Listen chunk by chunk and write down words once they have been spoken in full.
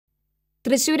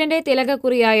തൃശൂരിന്റെ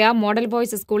തിലകക്കുറിയായ model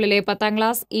boys സ്കൂളിലെ 10ാം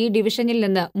class E ഡിവിഷനിൽ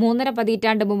നിന്ന് 3.5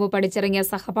 പതിറ്റാണ്ട് മുമ്പ് പഠിച്ചിറങ്ങിയ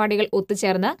സഹപാഠികൾ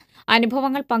ഒത്തുചേർന്ന്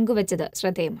അനുഭവങ്ങൾ പങ്കുവച്ചത്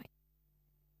ശ്രദ്ധേയമായി.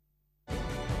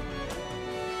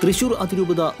 തൃശൂർ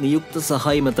അതിരൂപത നിയുക്ത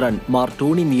സഹായമെത്രാൻ മാർ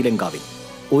ടോണി നീലങ്കാവിൽ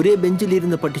ഒരേ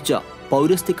ബെഞ്ചിലിരുന്ന് പഠിച്ച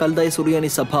പൗരസ്ത്യ കൽദായ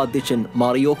സുറിയാനി സഭാ അധ്യക്ഷൻ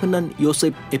മാർ യോഹന്നാൻ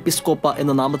യോസെഫ് എപ്പിസ്കോപ്പ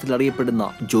എന്ന നാമത്തിൽ അറിയപ്പെടുന്ന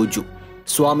ജോജു,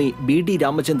 സ്വാമി ബി.ഡി.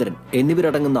 രാമചന്ദ്രൻ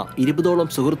എന്നിവരടങ്ങുന്ന 20ഓളം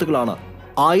സുഹൃത്തുക്കളാണ്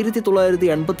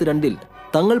 1982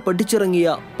 തങ്ങൾ പഠിച്ചിറങ്ങിയ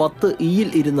 10 ഇയിൽ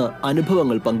ഇരുന്ന്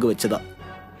അനുഭവങ്ങൾ പങ്കുവച്ചത്.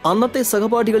 അന്നത്തെ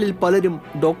സഹപാഠികളിൽ പലരും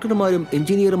ഡോക്ടർമാരും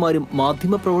എഞ്ചിനീയർമാരും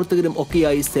മാധ്യമപ്രവർത്തകരും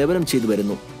ഒക്കെയായി സേവനം ചെയ്തു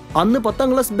വരുന്നു. അന്ന് 10ാം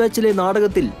ക്ലാസ് ബാച്ചിലെ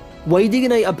നാടകത്തിൽ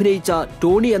വൈദികനായി അഭിനയിച്ച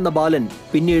ടോണി എന്ന ബാലൻ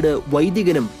പിന്നീട്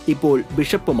വൈദികനും ഇപ്പോൾ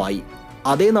ബിഷപ്പുമായി.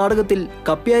 അതേ നാടകത്തിൽ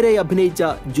കപ്യാരായി അഭിനയിച്ച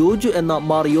ജോജു എന്ന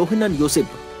മാർ യോഹന്നാൻ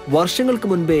യോസെഫ് വർഷങ്ങൾക്ക്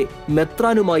മുൻപേ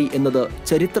മെത്രാനുമായി എന്നത്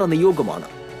ചരിത്ര നിയോഗമാണ്.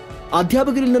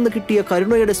 അധ്യാപകരിൽ നിന്ന് കിട്ടിയ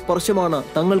കരുണയുടെ സ്പർശമാണ്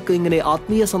തങ്ങൾക്ക് ഇങ്ങനെ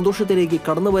ആത്മീയ സന്തോഷത്തിലേക്ക്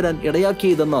കടന്നുവരാൻ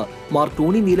ഇടയാക്കിയതെന്ന് മാർ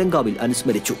ടോണി നീലങ്കാവിൽ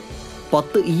അനുസ്മരിച്ചു.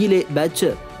 10 ഇയിലെ ബാച്ച്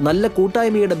നല്ല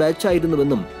കൂട്ടായ്മയുടെ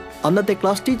ബാച്ചായിരുന്നുവെന്നും അന്നത്തെ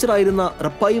ക്ലാസ് ടീച്ചറായിരുന്ന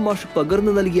റപ്പായി മാഷ്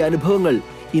പകർന്നു നൽകിയ അനുഭവങ്ങൾ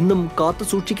ഇന്നും കാത്തു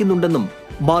സൂക്ഷിക്കുന്നുണ്ടെന്നും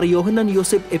മാർ യോഹന്നാൻ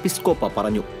യോസെഫ് എപ്പിസ്കോപ്പ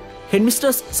പറഞ്ഞു.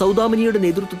 ഹെഡ്മിസ്ട്രസ് സൗദാമിനിയുടെ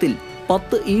നേതൃത്വത്തിൽ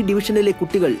 10 ഇ ഡിവിഷനിലെ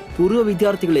കുട്ടികൾ പൂർവ്വ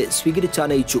വിദ്യാർത്ഥികളെ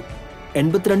സ്വീകരിച്ചാനയിച്ചു.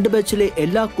 82 ബാച്ചിലെ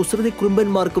എല്ലാ കുസൃതി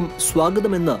കുറുമ്പന്മാർക്കും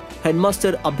സ്വാഗതമെന്ന്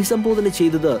ഹെഡ്മാസ്റ്റർ അഭിസംബോധന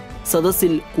ചെയ്തത്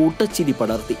സദസ്സിൽ കൂട്ടച്ചിരി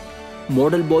പടർത്തി.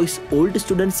 മോഡൽ ബോയ്സ് ഓൾഡ്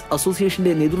സ്റ്റുഡൻസ്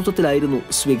അസോസിയേഷന്റെ നേതൃത്വത്തിലായിരുന്നു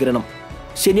സ്വീകരണം.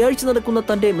 ശനിയാഴ്ച നടക്കുന്ന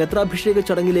തന്റെ മെത്രാഭിഷേക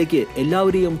ചടങ്ങിലേക്ക്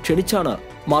എല്ലാവരെയും ക്ഷണിച്ചാണ്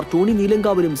മാർ ടോണി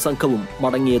നീലങ്കാവിലും സംഘവും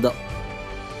മടങ്ങിയത്.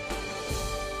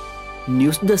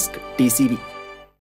 News desk TCV.